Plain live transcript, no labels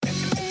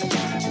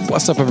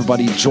What's up,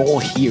 everybody? Joel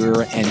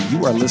here, and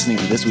you are listening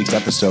to this week's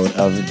episode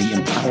of the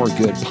Empower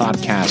Good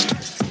podcast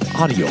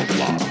audio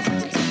blog.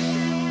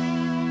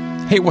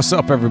 Hey, what's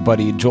up,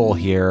 everybody? Joel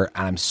here,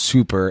 and I'm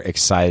super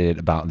excited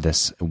about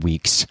this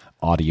week's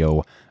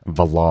audio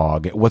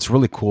vlog. What's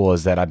really cool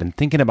is that I've been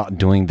thinking about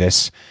doing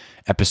this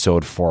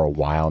episode for a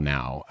while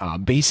now.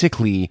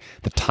 Basically,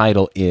 the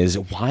title is,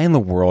 why in the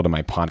world am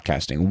I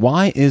podcasting?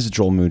 Why is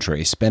Joel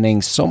Moutre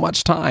spending so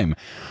much time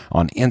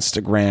on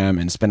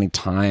Instagram and spending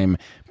time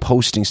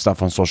posting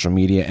stuff on social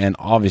media and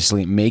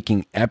obviously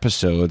making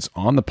episodes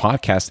on the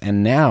podcast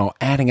and now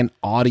adding an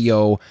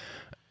audio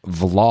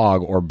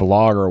vlog or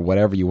blog or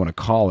whatever you want to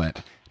call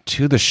it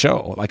to the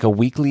show, like a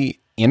weekly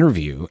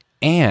interview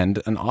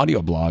and an audio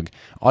vlog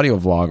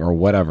or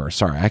whatever.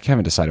 Sorry, I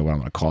haven't decided what I'm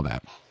going to call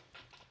that.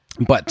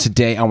 But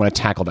today I want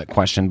to tackle that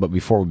question. But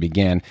before we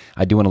begin,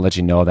 I do want to let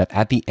you know that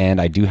at the end,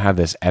 I do have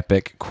this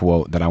epic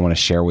quote that I want to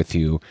share with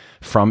you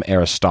from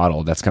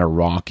Aristotle that's going to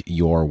rock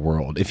your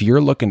world. If you're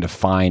looking to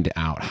find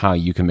out how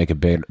you can make a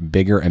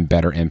bigger and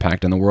better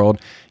impact in the world,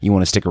 you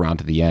want to stick around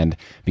to the end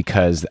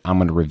because I'm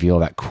going to reveal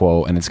that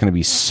quote, and it's going to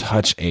be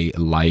such a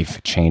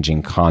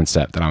life-changing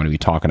concept that I'm going to be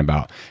talking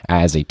about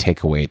as a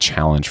takeaway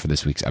challenge for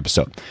this week's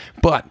episode.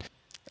 But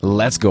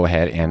let's go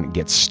ahead and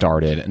get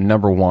started.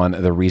 Number one,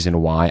 the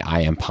reason why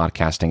I am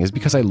podcasting is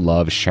because I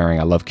love sharing,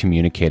 I love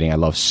communicating, I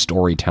love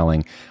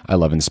storytelling, I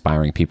love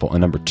inspiring people.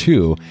 And number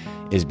two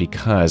is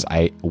because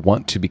I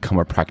want to become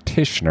a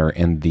practitioner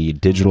in the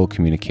digital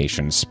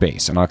communication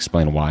space. And I'll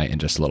explain why in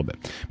just a little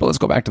bit. But let's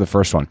go back to the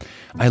first one.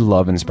 I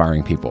love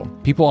inspiring people.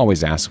 People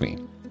always ask me,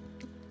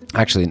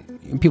 actually,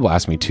 people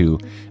ask me too,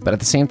 but at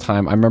the same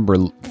time, I remember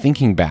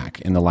thinking back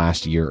in the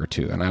last year or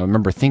two, and I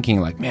remember thinking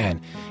like, man,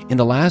 in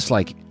the last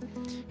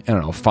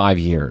 5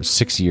 years,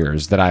 6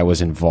 years that I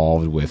was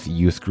involved with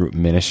youth group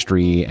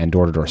ministry and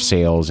door-to-door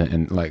sales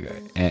and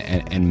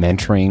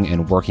mentoring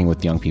and working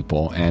with young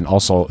people, and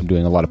also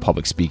doing a lot of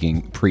public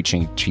speaking,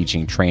 preaching,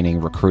 teaching, training,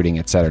 recruiting,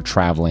 etc.,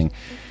 traveling.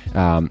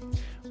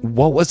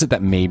 What was it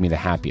that made me the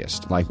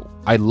happiest? Like,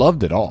 I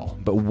loved it all,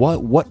 but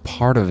what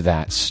part of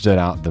that stood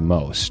out the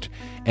most?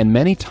 And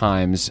many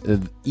times,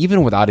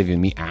 even without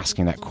even me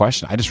asking that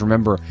question, I just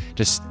remember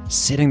just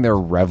sitting there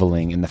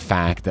reveling in the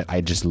fact that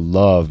I just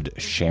loved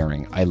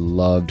sharing. I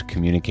loved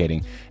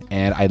communicating,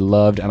 and I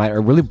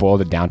really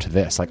boiled it down to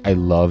this. Like, I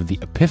love the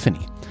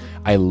epiphany.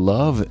 I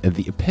love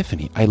the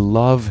epiphany. I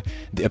love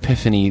the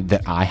epiphany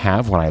that I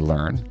have when I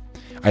learn.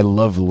 I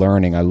love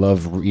learning. I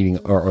love reading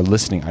or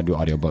listening. I do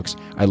audiobooks.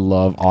 I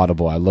love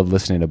Audible. I love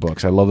listening to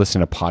books. I love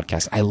listening to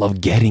podcasts. I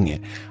love getting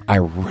it. I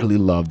really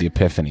love the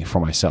epiphany for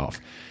myself.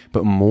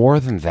 But more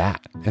than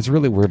that, it's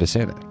really weird to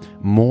say that.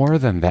 More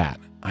than that,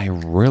 I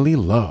really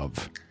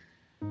love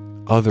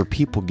other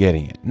people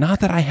getting it. Not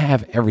that I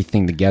have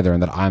everything together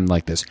and that I'm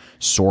like this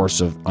source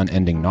of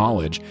unending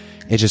knowledge.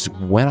 It's just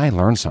when I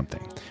learn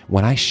something,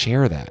 when I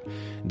share that,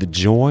 the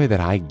joy that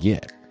I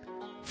get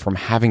from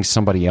having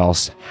somebody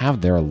else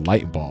have their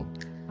light bulb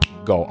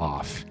go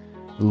off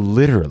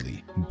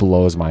literally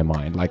blows my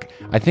mind. Like,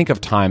 I think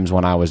of times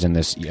when I was in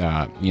this,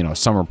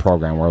 summer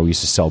program where we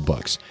used to sell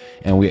books,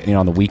 and we,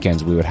 on the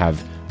weekends we would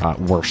have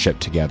worship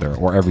together,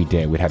 or every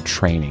day we'd have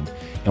training.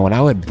 And when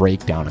I would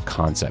break down a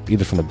concept,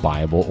 either from the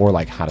Bible or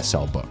like how to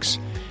sell books,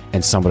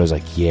 and somebody was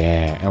like,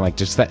 yeah, and like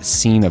just that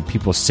scene of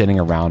people sitting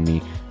around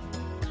me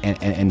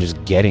and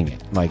just getting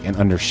it, like, and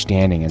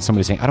understanding, and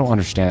somebody saying, I don't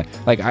understand.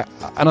 Like,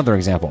 another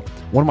example,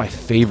 one of my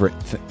favorite,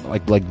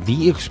 like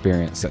the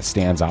experience that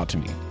stands out to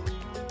me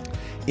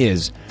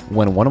is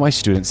when one of my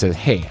students says,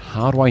 hey,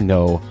 how do I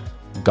know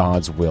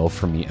God's will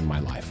for me in my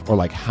life? Or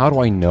like, how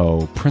do I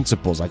know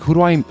principles? Like, who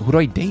do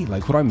I date?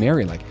 Like, who do I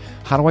marry? Like,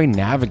 how do I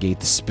navigate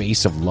the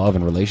space of love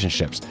and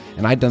relationships?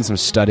 And I'd done some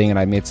studying, and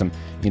I made some,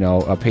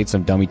 paid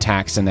some dummy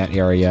tax in that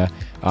area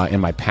in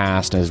my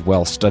past, as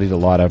well studied a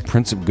lot of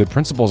good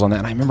principles on that.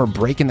 And I remember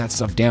breaking that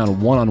stuff down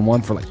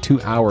one-on-one for like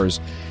 2 hours,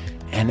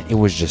 and it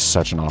was just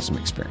such an awesome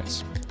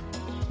experience.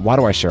 Why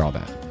do I share all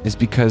that? It's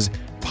because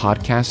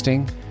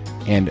podcasting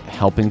and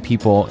helping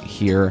people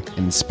hear,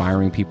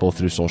 inspiring people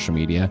through social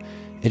media,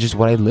 it's just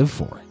what I live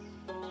for.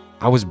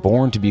 I was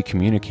born to be a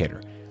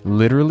communicator.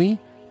 Literally,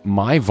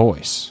 my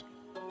voice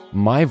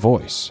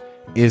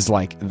is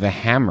like the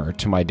hammer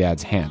to my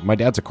dad's hand. My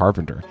dad's a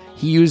carpenter.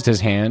 He used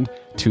his hand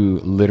to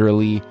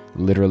literally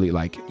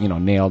like,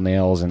 nail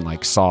nails and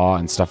like saw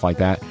and stuff like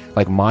that.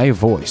 Like, my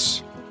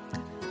voice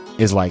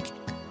is like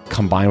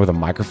combined with a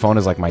microphone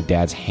is like my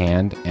dad's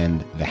hand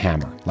and the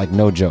hammer. Like,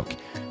 no joke.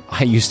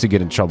 I used to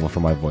get in trouble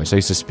for my voice. I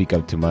used to speak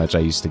up too much. I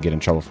used to get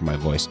in trouble for my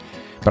voice.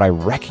 But I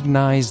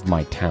recognized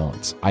my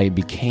talents. I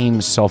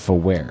became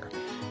self-aware.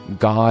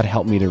 God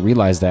helped me to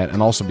realize that,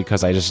 and also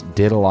because I just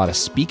did a lot of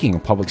speaking,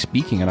 public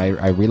speaking, and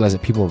I realized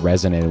that people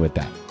resonated with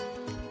that.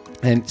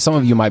 And some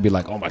of you might be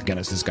like, oh my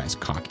goodness, this guy's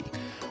cocky.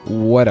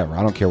 Whatever.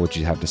 I don't care what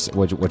you have to say,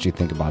 what you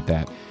think about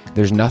that.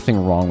 There's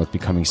nothing wrong with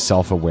becoming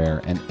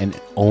self-aware and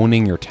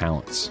owning your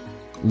talents.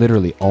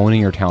 Literally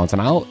owning your talents.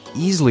 And I'll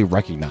easily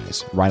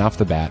recognize right off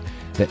the bat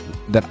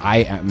that I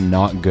am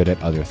not good at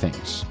other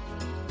things.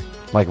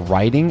 Like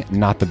writing,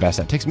 not the best.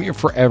 It takes me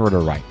forever to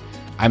write.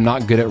 I'm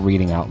not good at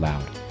reading out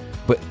loud.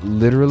 But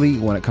literally,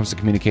 when it comes to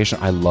communication,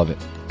 I love it,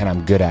 and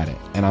I'm good at it,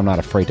 and I'm not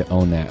afraid to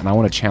own that. And I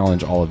want to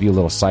challenge all of you, a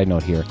little side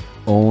note here,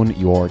 own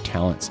your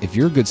talents. If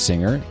you're a good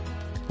singer,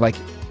 like,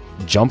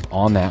 jump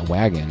on that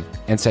wagon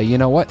and say, you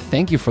know what,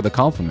 thank you for the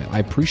compliment. I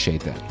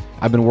appreciate that.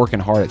 I've been working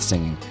hard at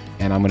singing,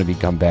 and I'm going to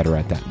become better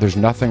at that. There's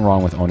nothing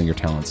wrong with owning your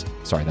talents.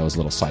 Sorry, that was a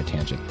little side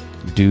tangent.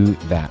 Do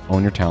that.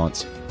 Own your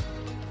talents.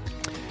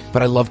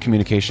 But I love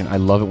communication. I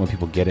love it when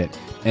people get it.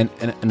 And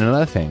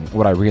another thing,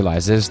 what I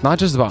realize is it's not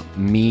just about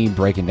me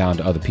breaking down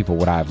to other people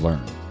what I've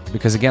learned.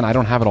 Because again, I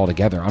don't have it all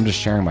together. I'm just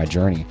sharing my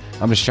journey.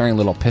 I'm just sharing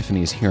little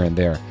epiphanies here and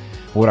there.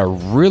 What I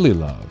really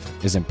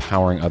love is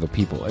empowering other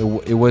people.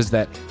 It was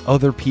that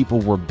other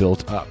people were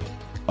built up.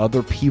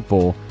 Other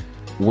people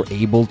were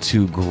able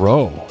to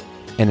grow.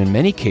 And in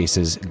many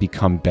cases,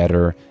 become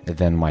better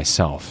than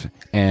myself.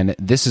 And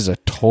this is a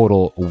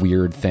total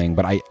weird thing,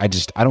 but I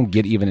don't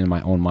get even in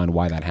my own mind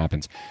why that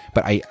happens.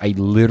 But I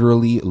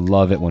literally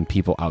love it when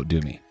people outdo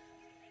me.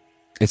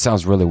 It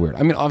sounds really weird.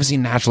 I mean, obviously,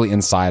 naturally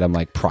inside, I'm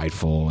like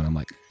prideful, and I'm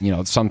like,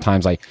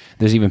 sometimes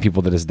there's even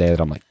people to this day that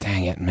I'm like,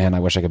 dang it, man, I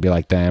wish I could be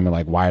like them, and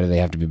like, why do they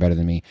have to be better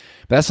than me?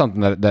 But that's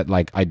something that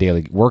like I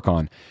daily work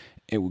on,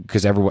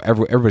 because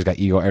everybody's got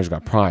ego, everybody's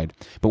got pride.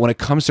 But when it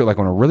comes to, like,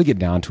 when I really get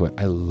down to it,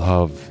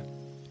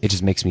 it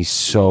just makes me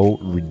so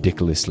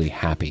ridiculously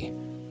happy.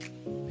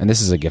 And this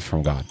is a gift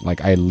from God. Like,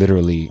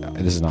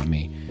 this is not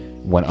me,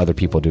 when other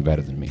people do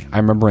better than me. I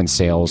remember in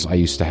sales, I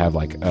used to have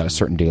like a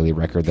certain daily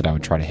record that I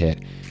would try to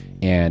hit.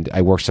 And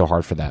I worked so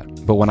hard for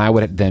that. But when I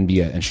would then be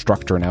an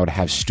instructor and I would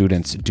have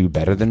students do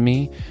better than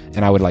me,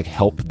 and I would like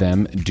help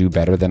them do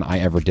better than I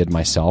ever did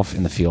myself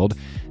in the field,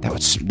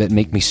 that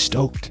make me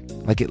stoked.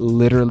 Like, it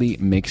literally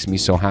makes me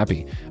so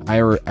happy. I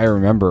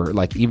remember,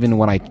 like, even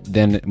when I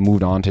then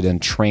moved on to then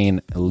train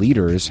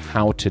leaders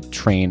how to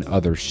train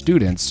other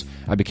students,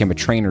 I became a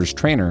trainer's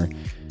trainer.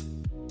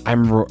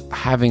 I'm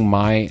having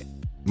my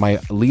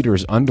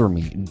leaders under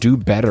me do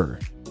better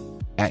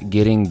at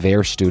getting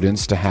their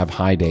students to have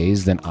high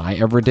days than I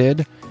ever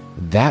did.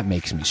 That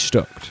makes me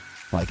stoked.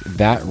 Like,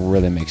 that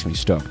really makes me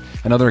stoked.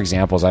 Another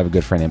example is I have a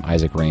good friend named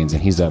Isaac Rains,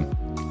 and he's a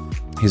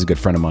good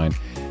friend of mine.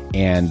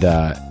 And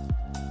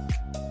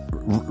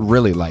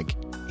really, like,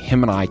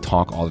 him and I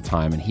talk all the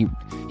time, and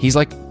he's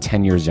like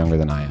 10 years younger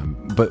than I am.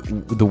 But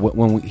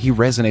when he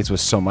resonates with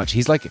so much,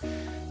 he's like,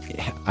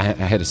 I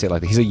had to say it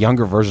like that, he's a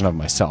younger version of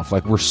myself.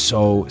 Like, we're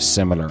so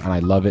similar, and I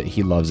love it.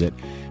 He loves it,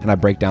 and I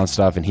break down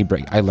stuff, and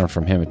I learn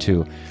from him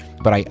too.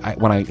 But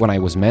when I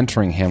was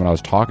mentoring him and I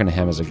was talking to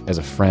him as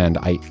a friend,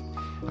 I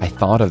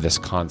thought of this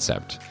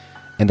concept,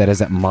 and that is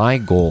that my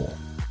goal,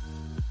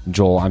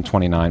 Joel, I'm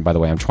 29. By the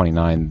way, I'm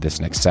 29 this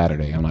next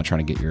Saturday. I'm not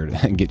trying to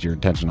get your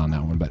attention on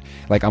that one, but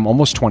like, I'm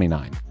almost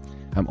 29.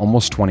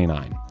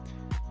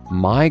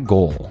 My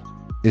goal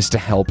is to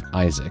help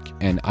Isaac,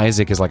 and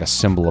Isaac is like a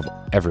symbol of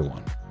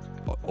everyone,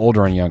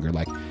 older and younger.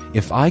 Like,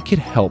 if I could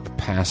help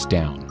pass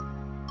down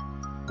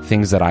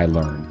things that I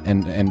learn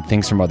and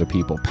things from other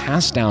people,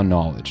 pass down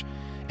knowledge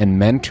and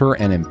mentor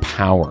and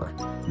empower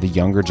the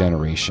younger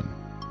generation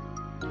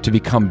to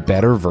become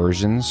better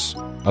versions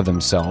of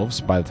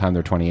themselves by the time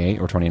they're 28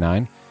 or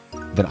 29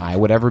 than I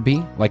would ever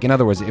be. Like, in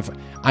other words, if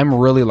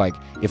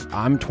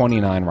I'm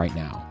 29 right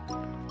now,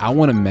 I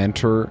want to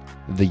mentor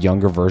the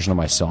younger version of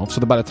myself,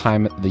 so that by the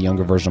time the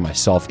younger version of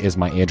myself is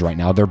my age right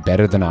now, they're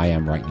better than I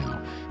am right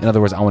now. In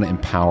other words, I want to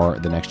empower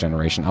the next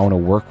generation. I want to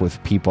work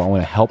with people. I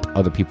want to help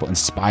other people,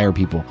 inspire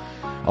people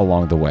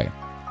along the way.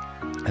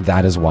 And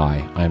that is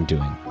why I'm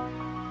doing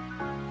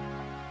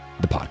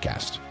the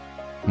podcast.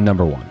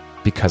 Number one,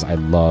 because I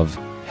love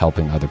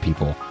helping other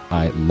people.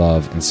 I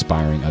love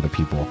inspiring other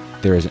people.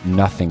 There is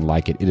nothing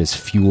like it. It is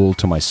fuel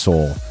to my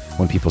soul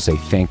when people say,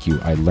 thank you,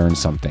 I learned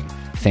something.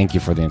 Thank you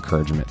for the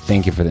encouragement.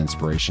 Thank you for the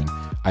inspiration.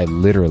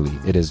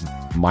 It is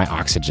my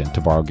oxygen,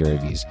 to borrow Gary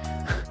Vee's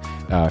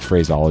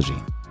phraseology.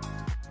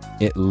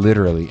 It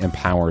literally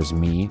empowers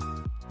me.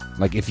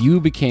 Like, if you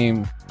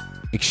became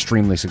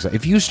extremely successful,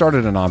 if you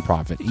started a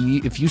nonprofit,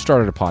 if you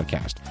started a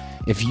podcast,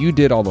 if you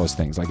did all those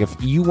things, like if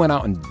you went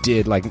out and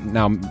did, like,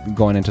 now I'm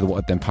going into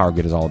what the Empower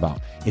Good is all about.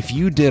 If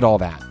you did all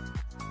that,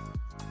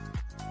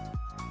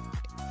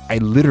 I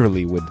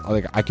literally would,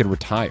 like, I could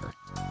retire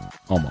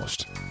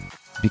almost,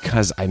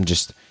 because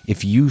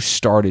if you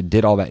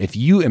did all that, if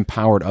you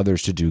empowered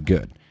others to do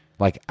good,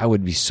 like, I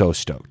would be so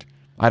stoked.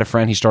 I had a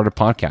friend, he started a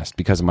podcast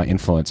because of my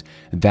influence.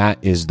 That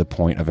is the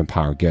point of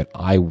Empower Good.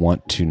 I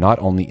want to not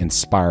only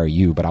inspire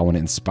you, but I want to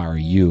inspire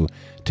you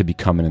to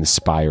become an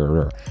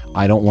inspirer.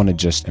 I don't want to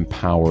just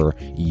empower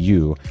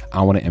you.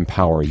 I want to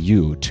empower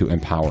you to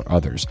empower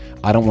others.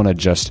 I don't want to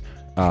just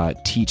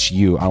teach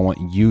you. I want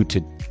you to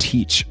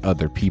teach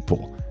other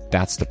people.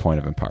 That's the point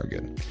of Empower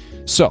Good.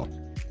 So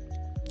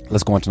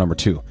let's go on to number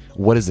 2.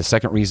 What is the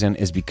second reason?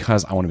 Is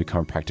because I want to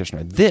become a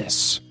practitioner.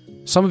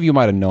 Some of you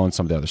might have known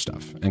some of the other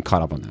stuff and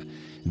caught up on that.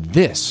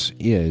 This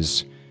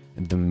is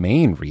the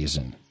main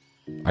reason.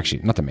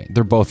 Actually, not the main.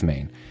 They're both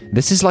main.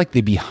 This is like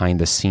the behind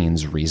the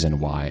scenes reason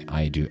why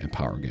I do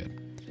Empower Good.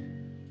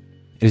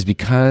 It is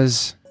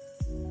because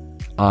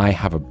I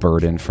have a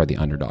burden for the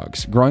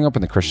underdogs. Growing up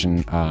in the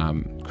Christian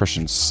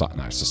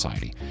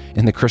society,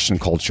 in the Christian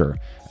culture,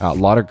 a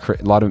lot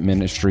of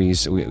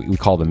ministries, we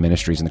call them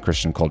ministries in the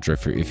Christian culture,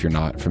 if you're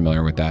not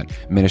familiar with that.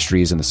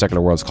 Ministries in the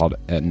secular world is called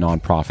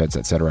nonprofits,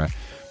 etc.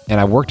 And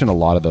I worked in a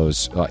lot of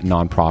those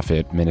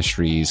nonprofit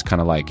ministries,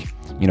 kind of like,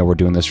 we're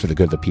doing this for the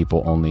good of the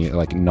people only,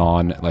 you're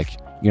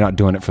not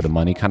doing it for the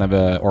money kind of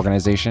a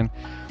organization.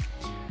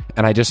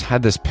 And I just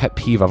had this pet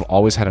peeve. I've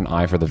always had an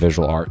eye for the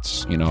visual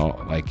arts,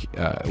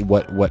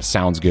 what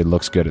sounds good,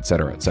 looks good, et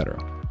cetera, et cetera.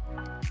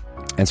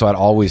 And so I'd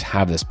always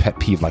have this pet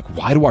peeve, like,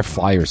 why do our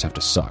flyers have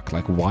to suck?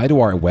 Like, why do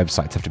our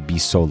websites have to be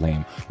so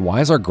lame?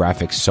 Why is our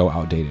graphics so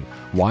outdated?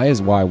 Why?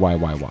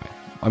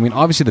 I mean,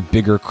 obviously the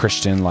bigger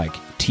Christian, like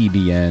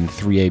TBN,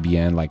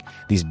 3ABN, like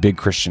these big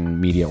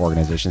Christian media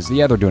organizations,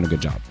 yeah, they're doing a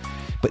good job.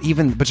 But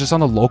just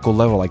on the local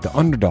level, like the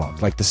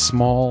underdog, like the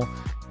small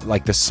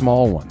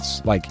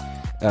ones, like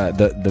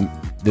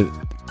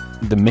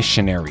the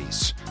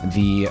missionaries,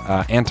 the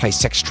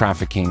anti-sex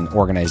trafficking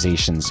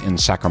organizations in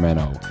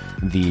Sacramento,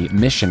 the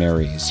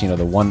missionaries,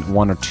 the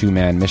one or two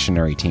man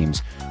missionary teams.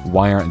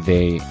 Why aren't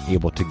they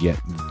able to get?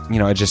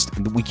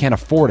 We can't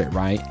afford it,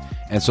 right?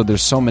 And so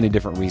there's so many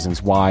different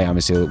reasons why.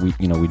 Obviously, we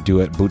do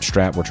it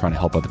bootstrap. We're trying to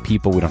help other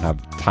people. We don't have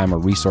time or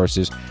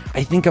resources.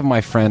 I think of my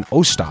friend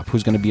Ostap,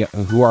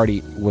 who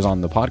already was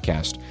on the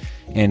podcast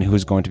and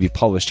who's going to be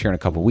published here in a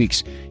couple of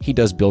weeks. He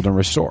does Build and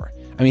Restore.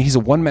 I mean, he's a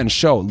one-man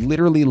show,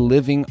 literally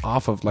living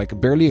off of like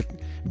barely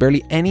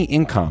any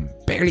income,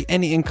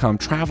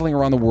 traveling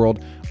around the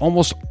world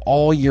almost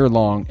all year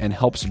long, and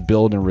helps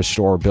build and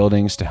restore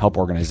buildings to help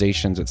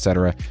organizations,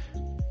 etc.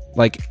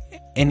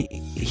 And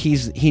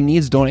he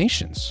needs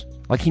donations.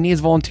 Like, he needs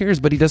volunteers,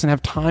 but he doesn't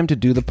have time to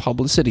do the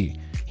publicity.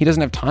 He doesn't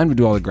have time to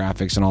do all the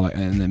graphics and all that,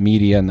 and the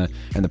media and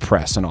the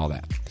press and all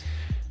that.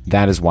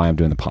 That is why I'm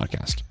doing the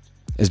podcast,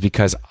 is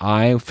because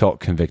I felt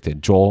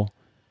convicted. Joel,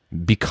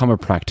 become a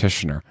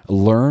practitioner.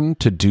 Learn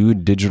to do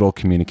digital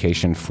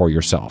communication for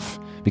yourself.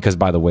 Because,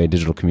 by the way,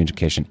 digital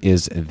communication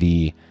is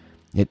the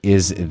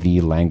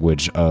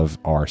language of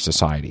our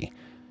society.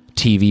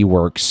 TV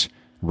works,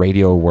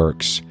 radio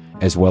works,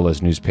 as well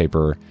as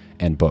newspaper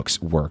and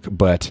books work.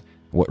 But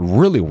what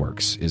really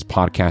works is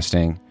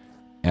podcasting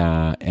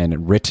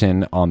and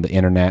written on the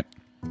internet,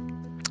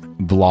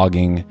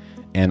 blogging,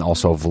 and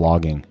also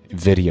vlogging.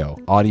 Video,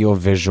 audio,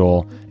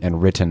 visual,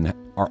 and written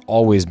are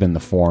always been the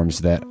forms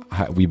that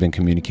we've been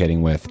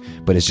communicating with,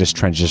 but it's just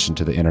transitioned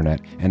to the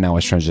internet, and now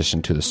it's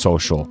transitioned to the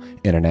social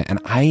internet. And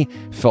I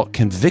felt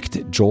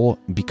convicted. Joel,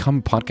 become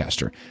a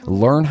podcaster.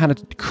 Learn how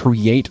to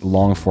create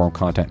long-form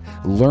content.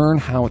 Learn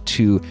how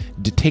to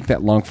take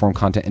that long-form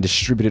content and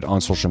distribute it on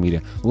social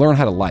media. Learn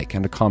how to like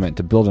and to comment,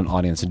 to build an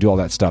audience, and do all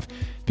that stuff,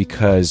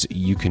 because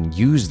you can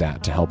use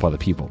that to help other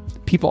people.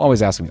 People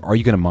always ask me, are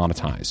you going to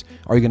monetize?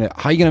 How are you going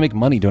to make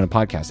money doing a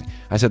podcast?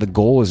 I said, the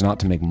goal is not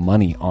to make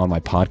money on my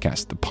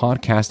podcast. The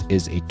podcast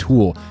is a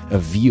tool, a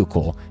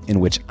vehicle in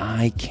which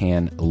I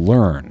can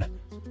learn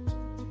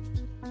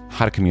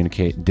how to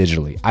communicate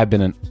digitally. I've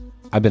been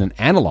an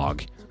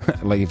analog,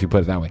 like, if you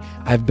put it that way.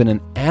 I've been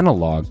an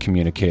analog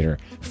communicator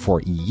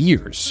for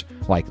years,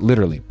 like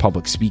literally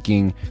public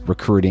speaking,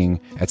 recruiting,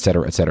 et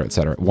cetera,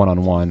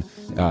 one-on-one,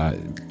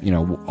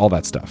 all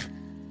that stuff.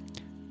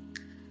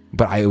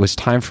 But it was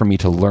time for me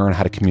to learn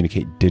how to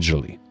communicate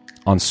digitally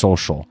on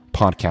social,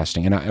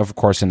 podcasting. And of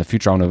course, in the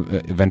future, I want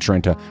to venture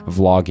into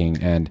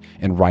vlogging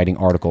and writing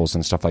articles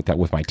and stuff like that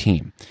with my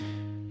team.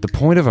 The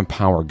point of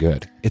Empower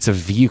Good, it's a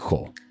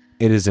vehicle.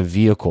 It is a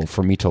vehicle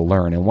for me to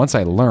learn. And once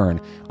I learn,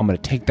 I'm going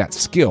to take that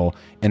skill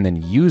and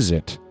then use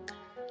it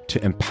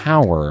to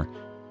empower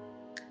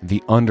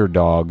the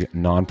underdog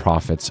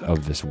nonprofits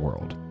of this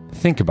world.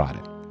 Think about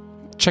it.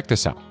 Check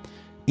this out.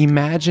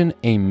 Imagine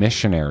a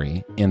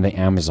missionary in the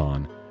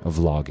Amazon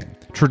vlogging.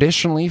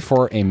 Traditionally,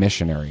 for a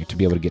missionary to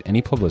be able to get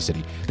any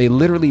publicity, they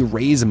literally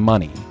raise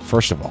money,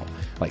 first of all,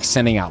 like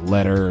sending out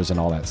letters and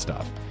all that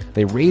stuff.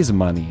 They raise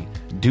money,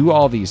 do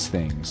all these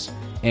things,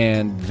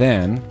 and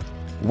then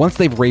once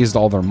they've raised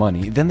all their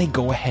money, then they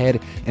go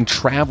ahead and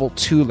travel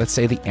to, let's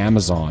say, the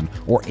Amazon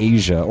or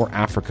Asia or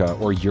Africa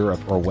or Europe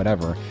or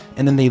whatever,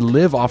 and then they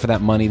live off of that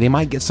money. They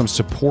might get some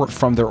support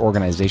from their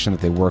organization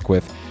that they work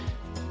with,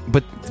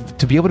 but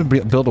to be able to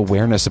build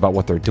awareness about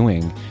what they're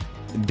doing,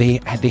 they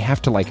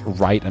have to like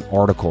write an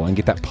article and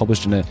get that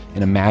published in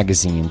a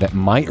magazine that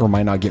might or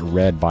might not get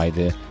read by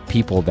the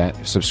people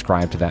that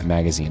subscribe to that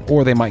magazine.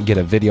 Or they might get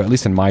a video. At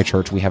least in my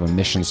church, we have a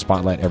mission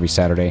spotlight every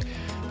Saturday.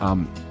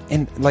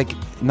 And like,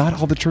 not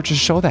all the churches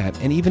show that.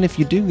 And even if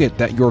you do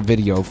get your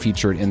video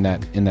featured in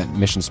that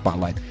mission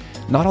spotlight,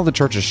 not all the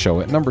churches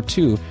show it. Number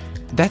two,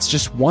 that's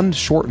just one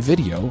short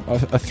video,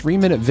 a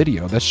 3-minute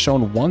video that's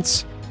shown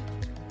once,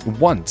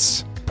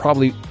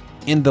 probably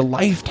in the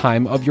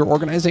lifetime of your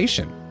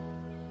organization.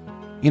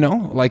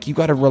 Like, you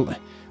got to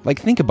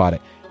think about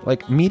it.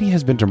 Like, media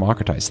has been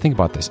democratized. Think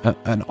about this.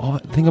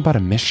 Think about a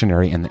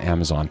missionary in the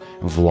Amazon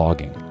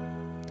vlogging.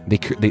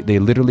 They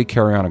literally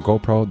carry on a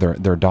GoPro.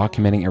 They're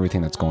documenting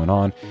everything that's going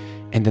on,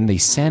 and then they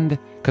send,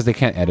 because they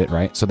can't edit,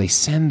 right? So they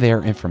send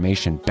their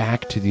information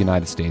back to the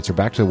United States or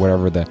back to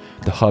whatever the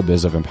hub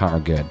is of Empower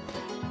Good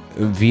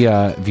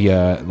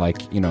via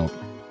like,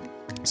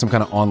 some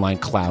kind of online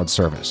cloud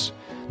service.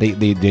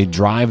 They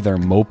drive their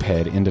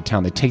moped into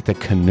town. They take the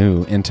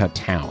canoe into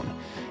town,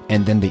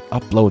 and then they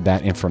upload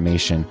that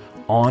information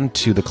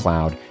onto the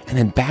cloud. And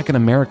then back in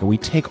America, we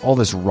take all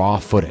this raw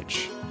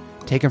footage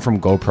taken from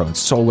GoPro,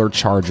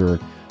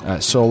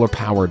 solar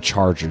powered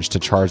chargers to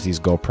charge these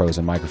GoPros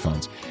and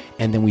microphones.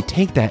 And then we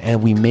take that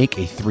and we make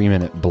a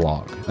 3-minute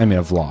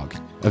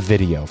vlog, a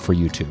video for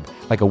YouTube,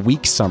 like a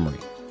week summary,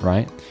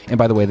 right? And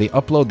by the way, they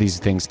upload these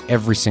things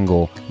every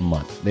single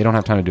month. They don't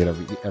have time to do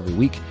it every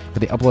week,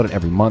 but they upload it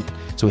every month.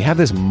 So we have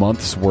this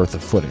month's worth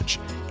of footage.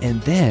 And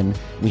then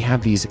we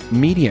have these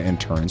media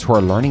interns who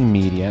are learning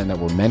media and that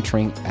we're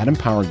mentoring at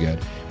Empower Good.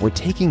 We're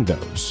taking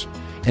those,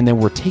 and then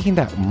we're taking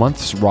that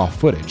month's raw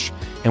footage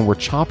and we're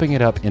chopping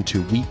it up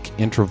into week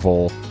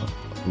interval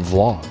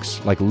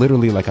vlogs, like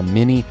literally like a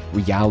mini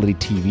reality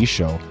TV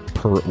show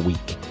per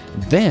week.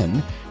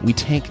 Then we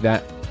take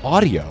that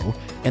audio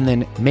and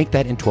then make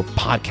that into a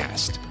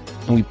podcast,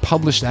 and we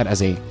publish that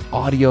as a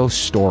audio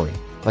story,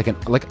 like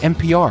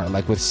NPR,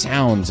 like with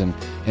sounds and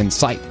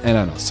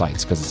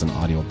sites because it's an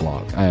audio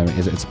blog.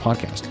 It's a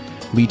podcast.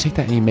 But you take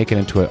that and you make it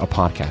into a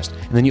podcast,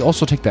 and then you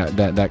also take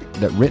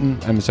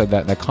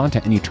that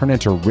content and you turn it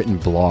into a written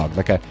blog,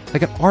 like an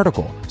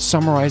article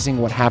summarizing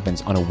what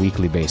happens on a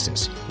weekly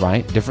basis,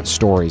 right? Different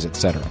stories,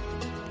 etc.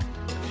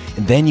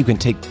 And then you can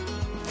take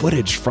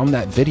footage from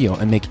that video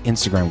and make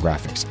Instagram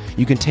graphics.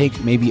 You can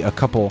take maybe a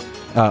couple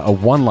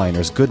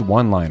good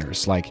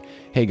one-liners, like,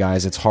 "Hey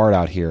guys, it's hard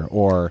out here,"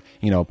 or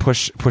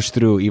push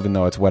through even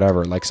though it's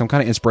whatever, like some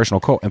kind of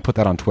inspirational quote, and put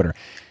that on Twitter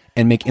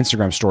and make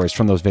Instagram stories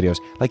from those videos.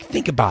 Like,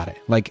 think about it.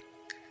 Like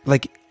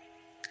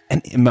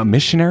a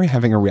missionary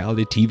having a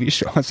reality TV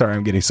show. I'm sorry,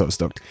 I'm getting so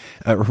stoked.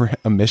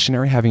 A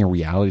missionary having a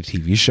reality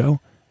TV show.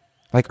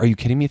 Like, are you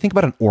kidding me? Think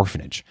about an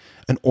orphanage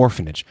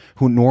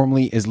who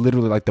normally is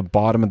literally like the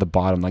bottom of the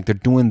bottom. Like, they're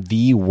doing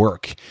the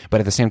work, but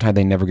at the same time,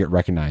 they never get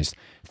recognized.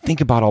 Think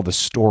about all the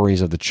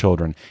stories of the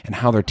children and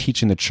how they're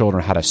teaching the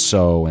children how to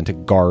sew and to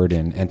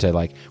garden and to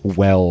like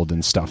weld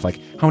and stuff. Like,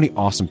 how many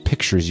awesome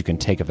pictures you can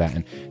take of that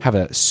and have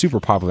a super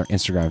popular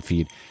Instagram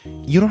feed.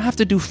 You don't have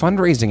to do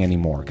fundraising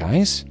anymore,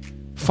 guys.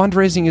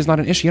 Fundraising is not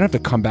an issue. You don't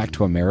have to come back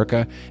to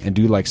America and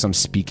do like some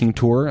speaking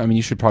tour. I mean,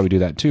 you should probably do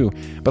that too.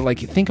 But like,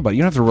 think about it.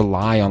 You don't have to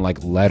rely on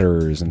like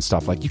letters and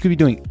stuff. Like, you could be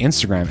doing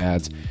Instagram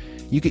ads.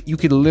 You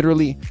could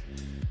literally,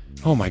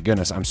 oh my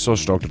goodness, I'm so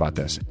stoked about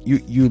this.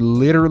 You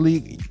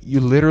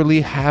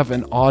literally have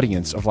an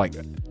audience of like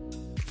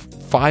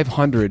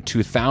 500 to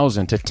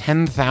 1,000 to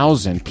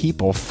 10,000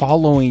 people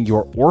following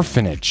your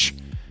orphanage,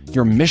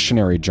 your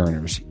missionary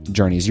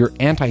journeys, your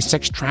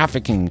anti-sex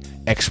trafficking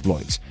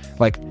exploits.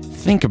 Like,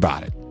 think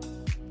about it.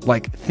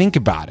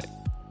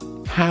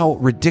 How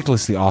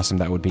ridiculously awesome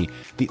that would be.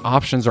 The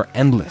options are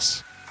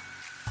endless.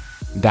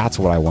 That's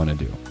what I want to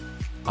do.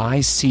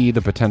 I see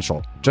the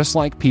potential. Just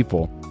like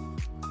people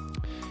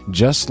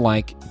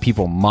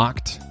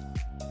mocked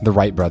the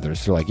Wright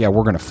brothers. They're like, yeah,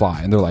 we're going to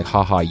fly. And they're like,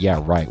 haha,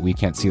 yeah, right. We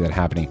can't see that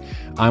happening.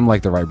 I'm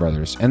like the Wright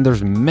brothers. And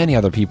there's many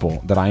other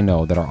people that I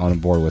know that are on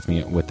board with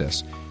me with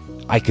this.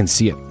 I can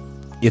see it.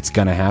 It's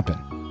going to happen.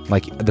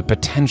 Like, the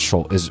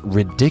potential is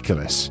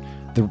ridiculous.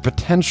 The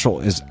potential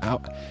is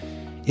out.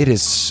 It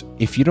is,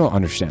 if you don't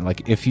understand,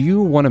 like, if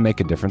you want to make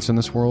a difference in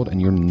this world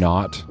and you're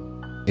not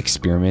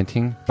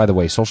experimenting, by the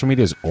way, social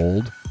media is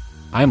old.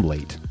 I'm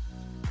late.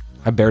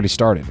 I barely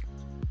started.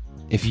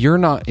 If you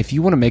want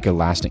to make a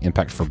lasting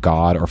impact for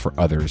God or for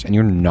others and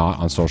you're not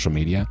on social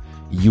media,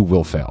 you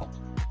will fail.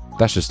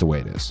 That's just the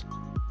way it is.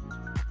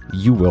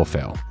 You will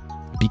fail.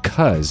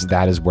 Because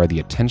that is where the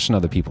attention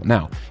of the people.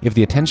 Now, if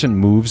the attention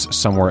moves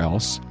somewhere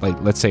else, like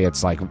let's say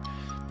it's like,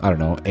 I don't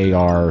know,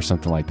 AR or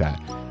something like that,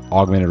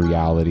 augmented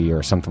reality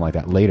or something like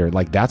that later,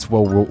 like that's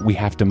where we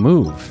have to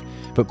move.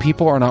 But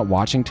people are not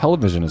watching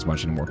television as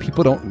much anymore.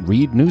 People don't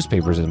read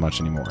newspapers as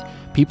much anymore.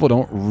 People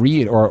don't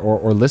read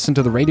or listen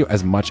to the radio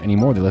as much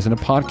anymore. They listen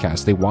to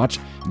podcasts. They watch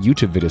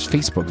YouTube videos,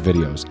 Facebook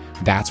videos.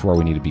 That's where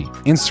we need to be.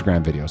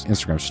 Instagram videos,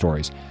 Instagram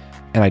stories.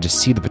 And I just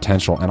see the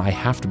potential, and I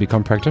have to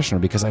become a practitioner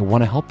because I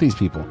want to help these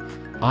people.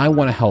 I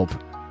want to help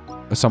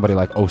somebody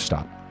like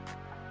Ostap.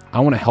 I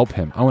want to help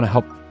him. I want to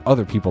help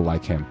other people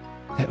like him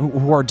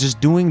who are just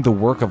doing the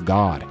work of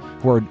God,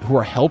 who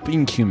are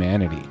helping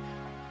humanity,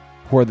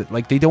 who are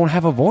like, they don't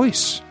have a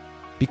voice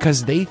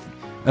because they,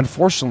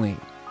 unfortunately,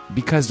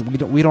 because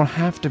we don't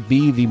have to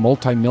be the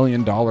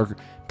multi-million-dollar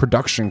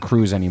production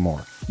crews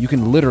anymore. You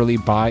can literally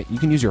you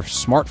can use your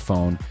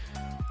smartphone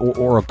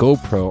or a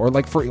GoPro, or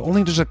like for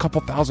only just a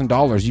couple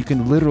 $1,000s, you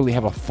can literally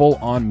have a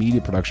full-on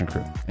media production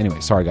crew. Anyway,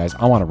 sorry guys,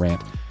 I want to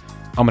rant.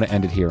 I'm going to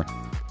end it here.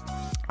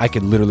 I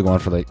could literally go on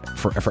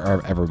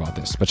forever about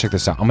this, but check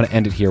this out. I'm going to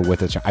end it here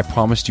with it. I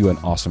promised you an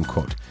awesome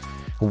quote.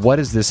 What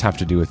does this have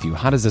to do with you?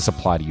 How does this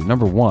apply to you?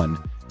 Number one,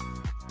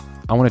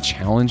 I want to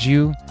challenge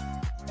you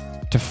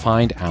to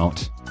find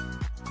out.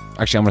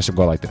 Actually, I'm going to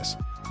go like this.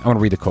 I'm going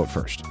to read the quote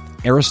first.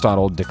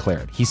 Aristotle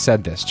declared, he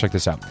said this, check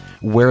this out,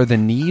 where the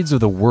needs of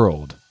the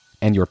world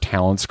and your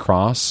talents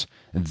cross,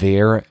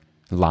 there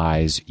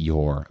lies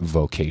your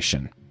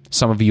vocation.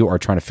 Some of you are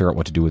trying to figure out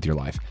what to do with your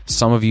life.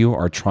 Some of you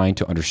are trying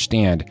to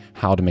understand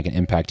how to make an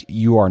impact.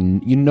 You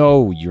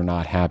know you're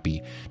not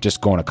happy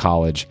just going to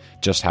college,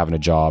 just having a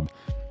job,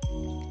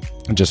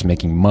 just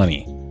making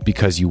money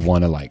because you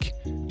want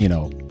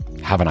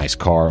to have a nice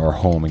car or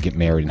home and get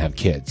married and have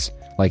kids.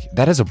 Like,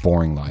 that is a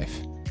boring life.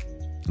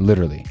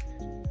 Literally.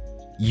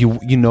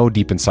 You know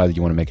deep inside that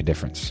you want to make a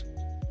difference.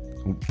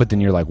 But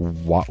then you're like,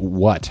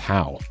 what?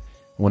 How?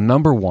 Well,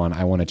 number one,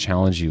 I want to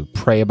challenge you.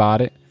 Pray about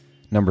it.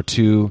 Number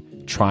two,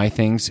 try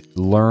things,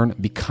 learn,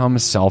 become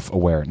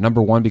self-aware.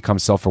 Number one, become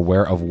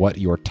self-aware of what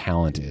your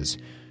talent is.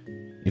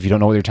 If you don't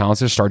know what your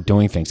talents is, start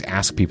doing things.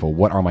 Ask people,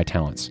 what are my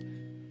talents?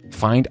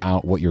 Find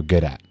out what you're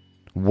good at.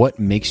 What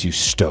makes you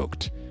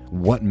stoked?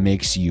 What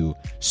makes you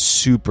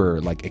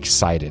super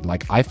excited?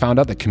 I found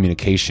out that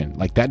communication,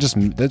 that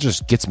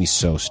just gets me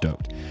so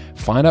stoked.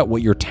 Find out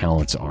what your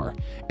talents are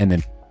and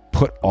then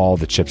put all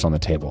the chips on the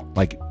table.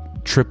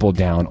 Triple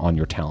down on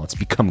your talents.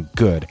 Become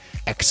good,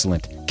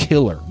 excellent,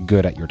 killer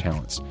good at your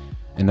talents.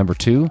 And number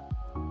two,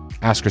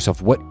 ask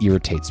yourself, what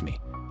irritates me?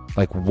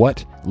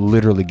 What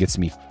literally gets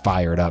me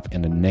fired up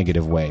in a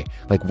negative way?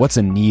 What's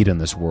a need in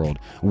this world?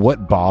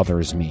 What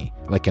bothers me,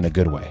 in a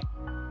good way?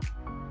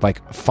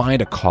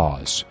 Find a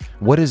cause.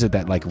 What is it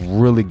that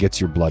really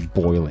gets your blood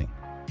boiling?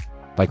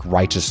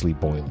 Righteously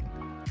boiling.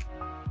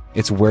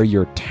 It's where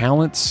your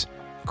talents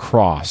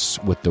cross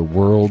with the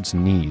world's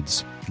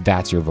needs.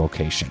 That's your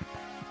vocation.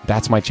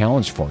 That's my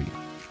challenge for you.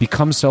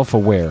 Become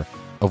self-aware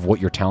of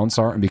what your talents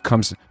are and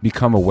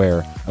become aware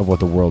of what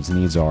the world's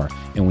needs are.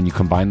 And when you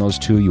combine those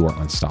two, you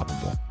are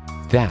unstoppable.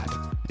 That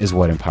is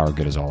what Empower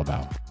Good is all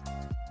about.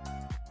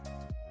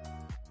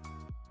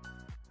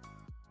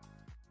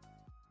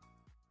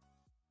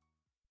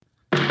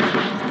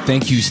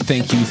 Thank you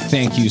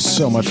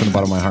so much from the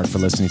bottom of my heart for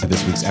listening to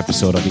this week's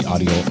episode of the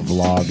audio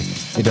vlog.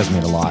 It does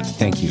mean a lot.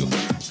 Thank you.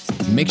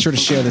 Make sure to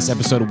share this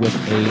episode with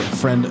a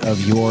friend of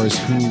yours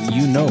who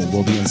you know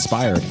will be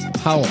inspired.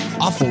 How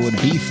awful it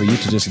would be for you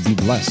to just be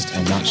blessed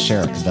and not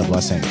share the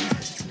blessing.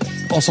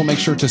 Also, make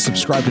sure to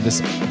subscribe to this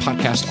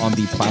podcast on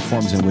the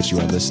platforms in which you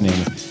are listening.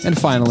 And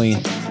finally,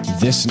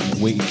 this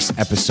week's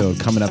episode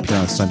coming up here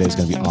on Sunday is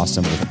going to be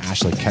awesome with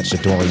Ashley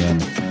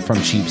Ketchadorian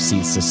from Cheap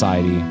Seats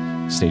Society.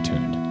 Stay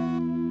tuned.